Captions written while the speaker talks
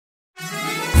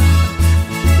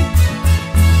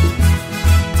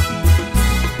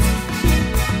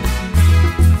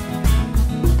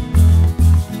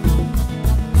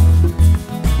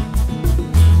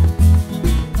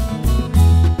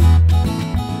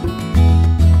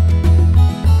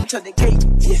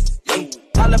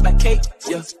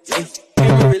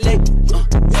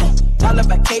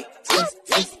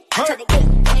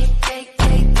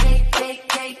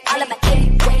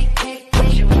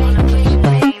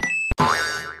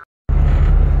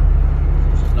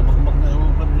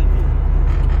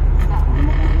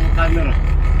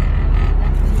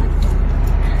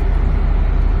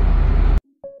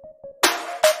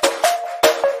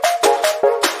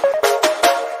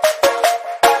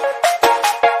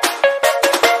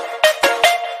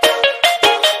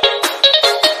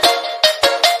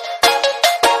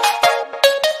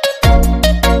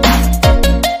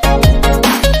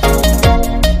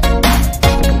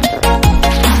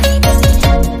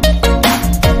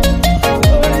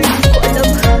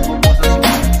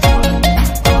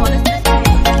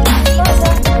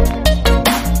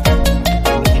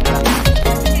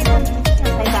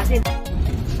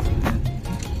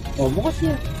Oh, bukas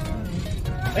niya.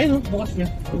 Ayun, bukas niya.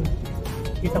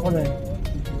 Kita ko na yun.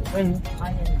 Ayun.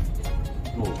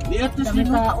 Oh, liat na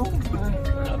sila. Tao.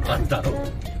 Tao.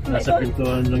 Nasa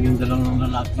pintuan lang yung dalawang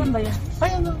lalaki. Saan ba yan?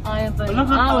 Ayun na. Ayun ba yun? Walang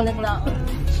tao. Walang tao.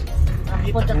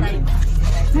 Punta tayo.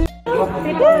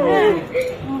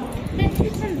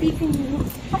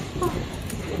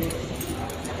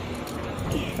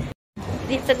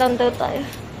 Dito lang daw tayo.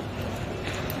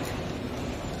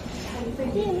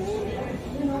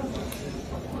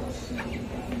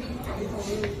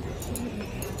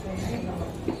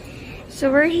 So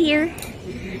we're here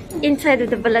inside of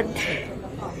the Balad,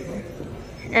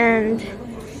 and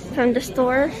from the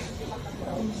store,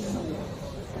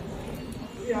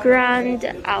 Grand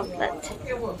Outlet.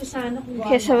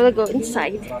 Okay, so we'll go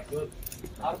inside.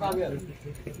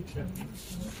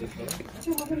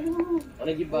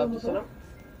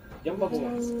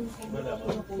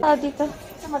 Ah, dito.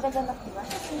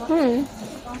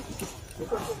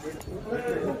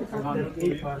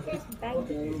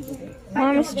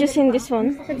 Mom is just in this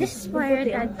one. So this is for your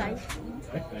dad, guys.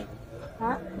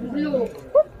 Huh? Blue.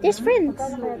 Oh, there's Friends.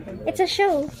 It's a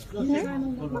show.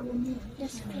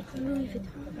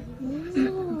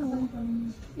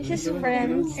 This is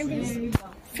Friends. And this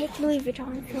fake Louis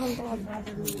Vuitton film bag.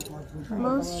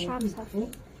 Most shops have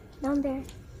it. Down there.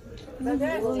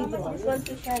 Grand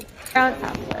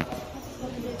Outlet.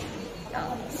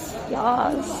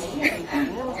 Yes.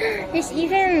 There's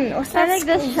even I like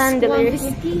the chandeliers.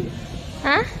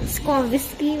 Huh?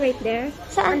 Swarovski right there.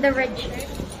 Saan? On the red shirt.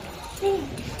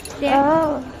 There.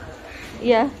 Oh.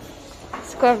 Yeah.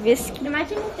 Swarovski.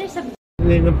 Imagine if there's a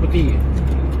Ngayon ng puti eh.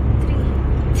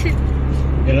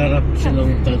 Nilarap siya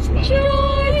ng transparent.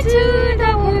 Joy to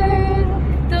the world,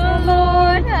 the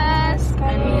Lord has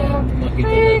come.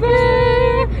 Makita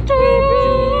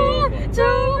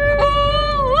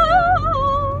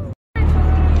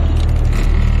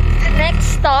Next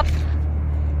stop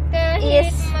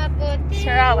is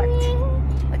Sarawat.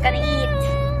 We're gonna eat.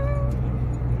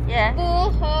 Yeah.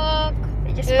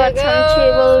 We just bought some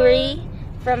jewelry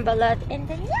from Balad, and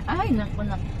then yeah. Ay, naku.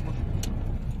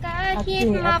 kahit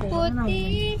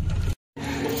maputi.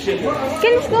 Okay,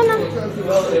 let's go now.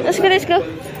 Let's go.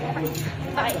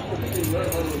 Bye.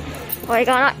 We're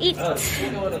gonna eat.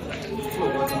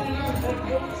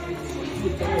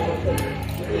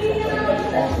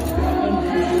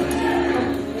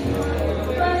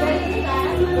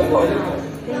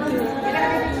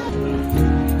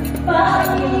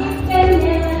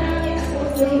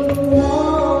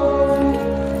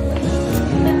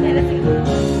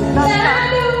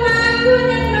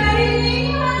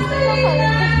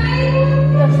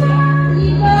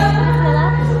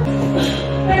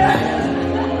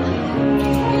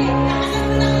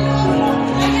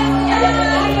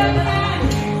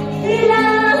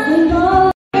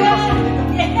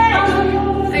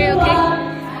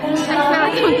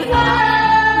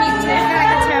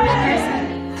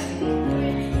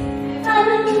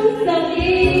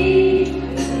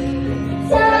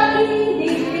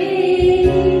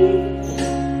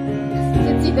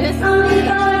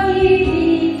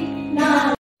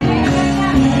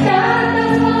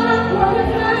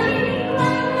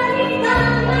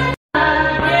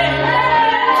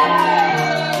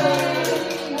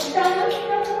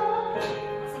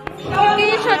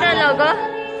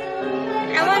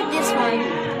 I want this one.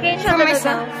 Can you show the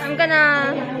logo? I'm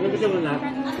gonna... Ano gusto mo na?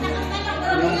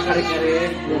 Yung kare-kare,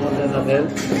 yung order natin.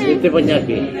 Yung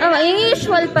teppanyaki. Yung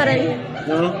usual pa rin.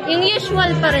 No? Yung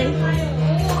usual pa rin.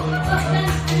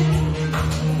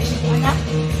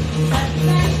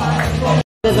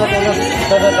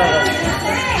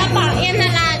 Apa, yan na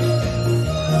lang.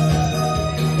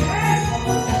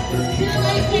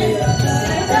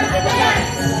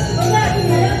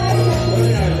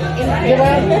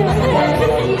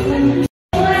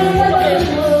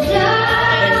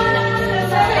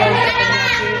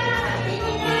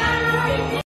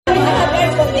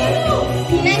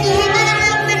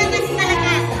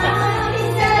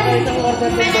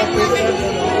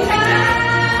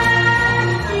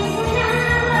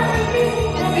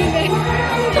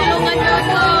 Tulungan nyo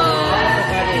ako.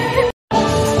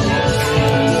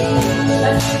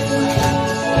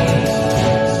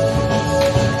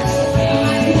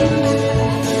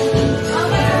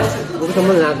 Gusto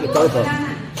mo lang, ito.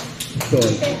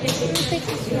 Doon.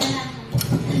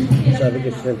 Sabi ko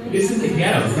siya. This is the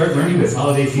piano. Start learning this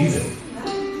holiday season.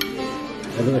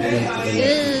 Ano ba siya?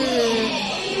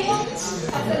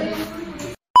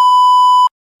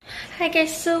 Hi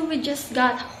guys, so we just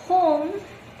got home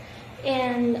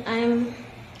and I'm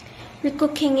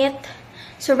recooking it.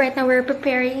 So right now we're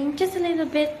preparing just a little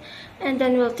bit and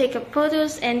then we'll take up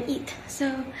photos and eat. So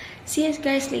See you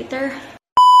guys later.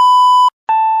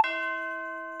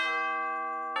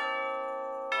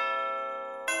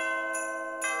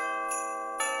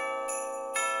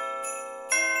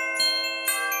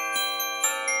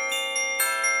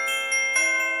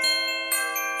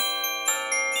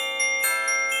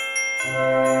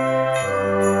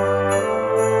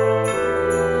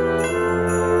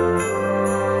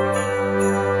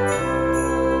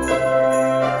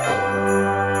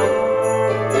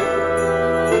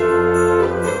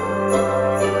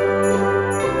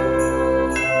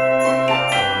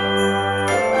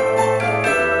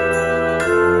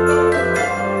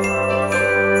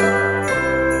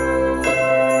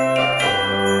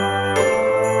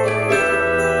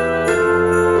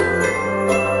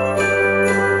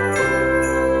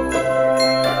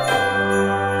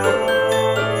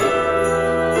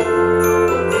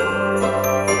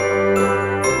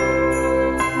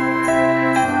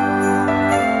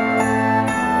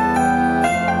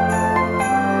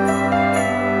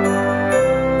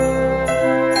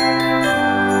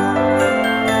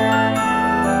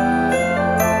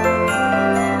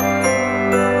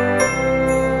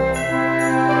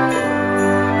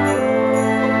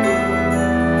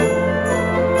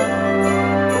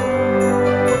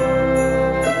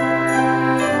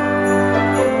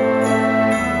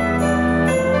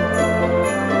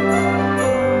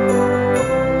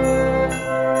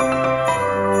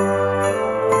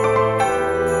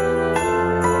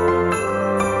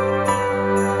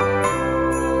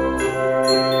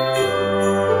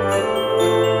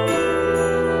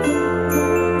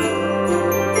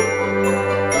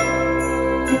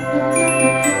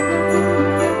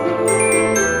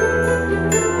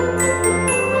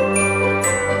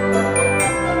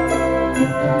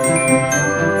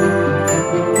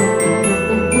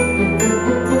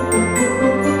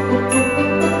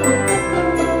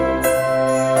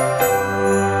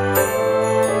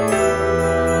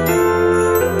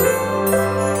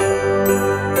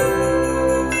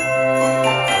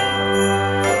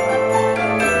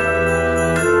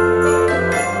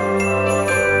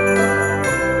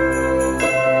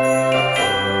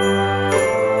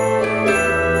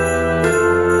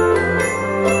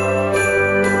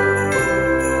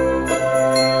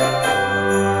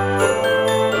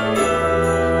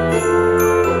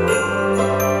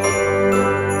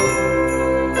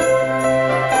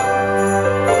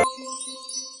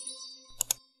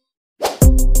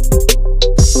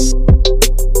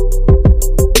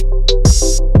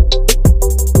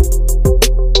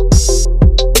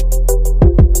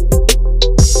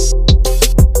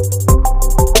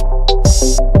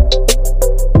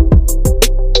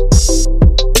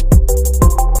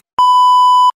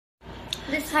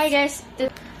 Hi guys,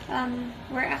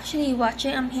 we're actually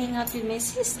watching. I'm hanging out with my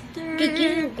sister.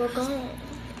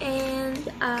 And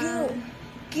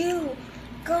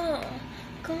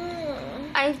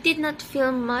I did not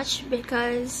film much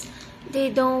because they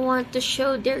don't want to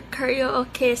show their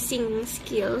karaoke singing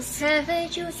skills.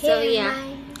 So yeah.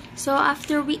 So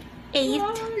after we ate,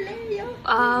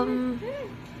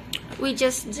 we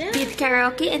just did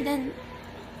karaoke and then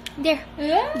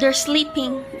they're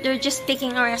sleeping. They're just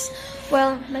taking a rest.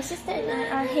 Well, my sister and I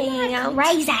are hanging out.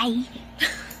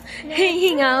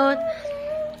 Hanging out.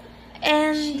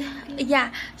 And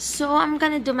yeah, so I'm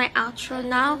gonna do my outro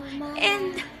now.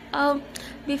 And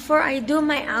before I do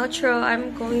my outro,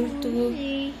 I'm going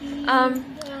to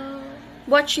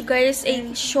watch you guys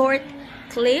a short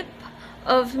clip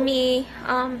of me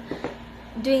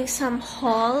doing some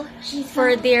haul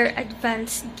for their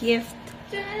advance gift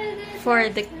for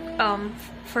the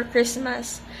for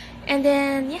Christmas. And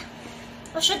then yeah,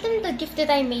 I'll show them the gift that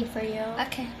I made for you.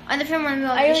 okay. On the film one,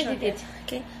 I already did.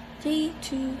 Okay, 3,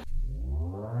 2.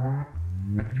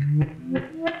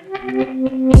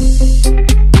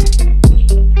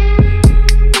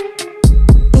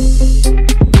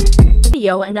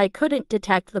 Video and I couldn't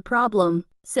detect the problem,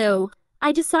 so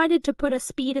I decided to put a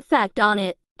speed effect on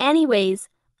it. Anyways,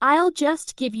 I'll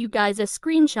just give you guys a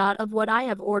screenshot of what I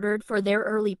have ordered for their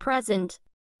early present.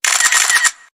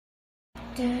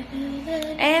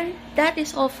 And that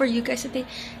is all for you guys today.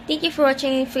 Thank you for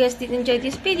watching. If you guys did enjoy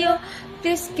this video,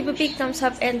 please give a big thumbs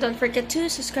up and don't forget to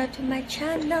subscribe to my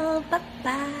channel. Bye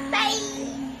bye. Bye.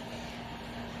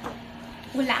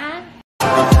 Wala.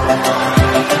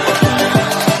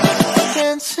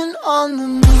 Dancing on the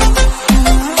moon.